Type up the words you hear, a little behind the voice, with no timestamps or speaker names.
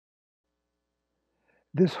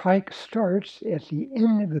This hike starts at the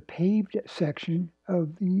end of the paved section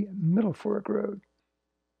of the Middle Fork Road.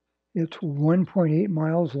 It's 1.8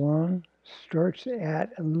 miles long, starts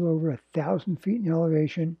at a little over 1,000 feet in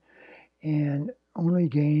elevation, and only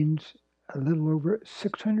gains a little over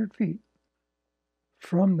 600 feet.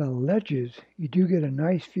 From the ledges, you do get a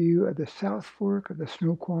nice view of the South Fork of the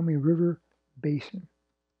Snoqualmie River basin.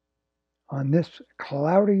 On this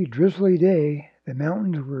cloudy, drizzly day, the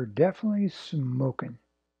mountains were definitely smoking.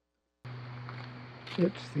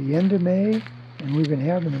 It's the end of May, and we've been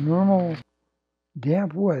having the normal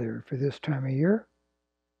damp weather for this time of year.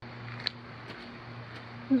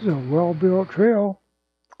 This is a well-built trail.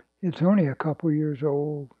 It's only a couple years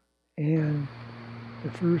old, and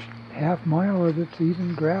the first half mile of it's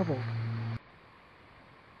even gravel.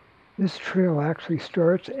 This trail actually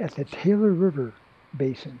starts at the Taylor River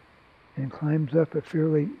basin and climbs up a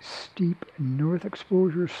fairly steep north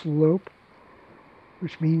exposure slope,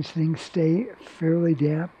 which means things stay fairly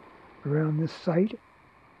damp around this site.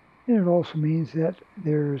 And it also means that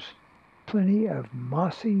there's plenty of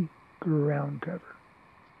mossy ground cover.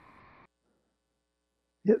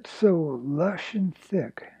 It's so lush and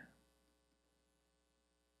thick.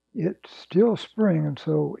 It's still spring, and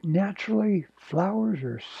so naturally flowers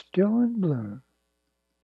are still in bloom.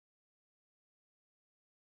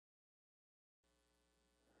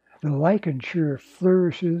 The lichen sure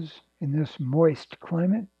flourishes in this moist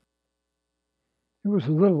climate. It was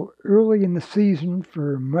a little early in the season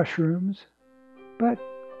for mushrooms, but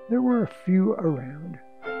there were a few around.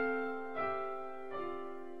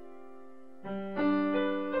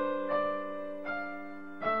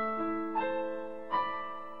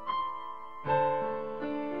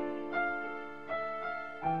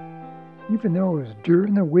 Even though it was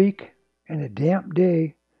during the week and a damp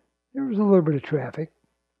day, there was a little bit of traffic.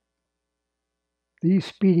 These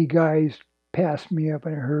speedy guys passed me up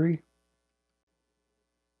in a hurry.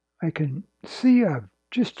 I can see I've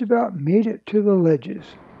just about made it to the ledges.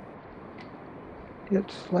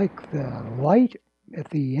 It's like the light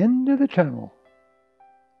at the end of the tunnel.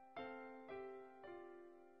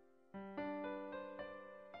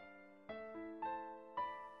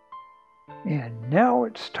 And now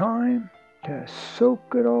it's time to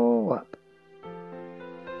soak it all up.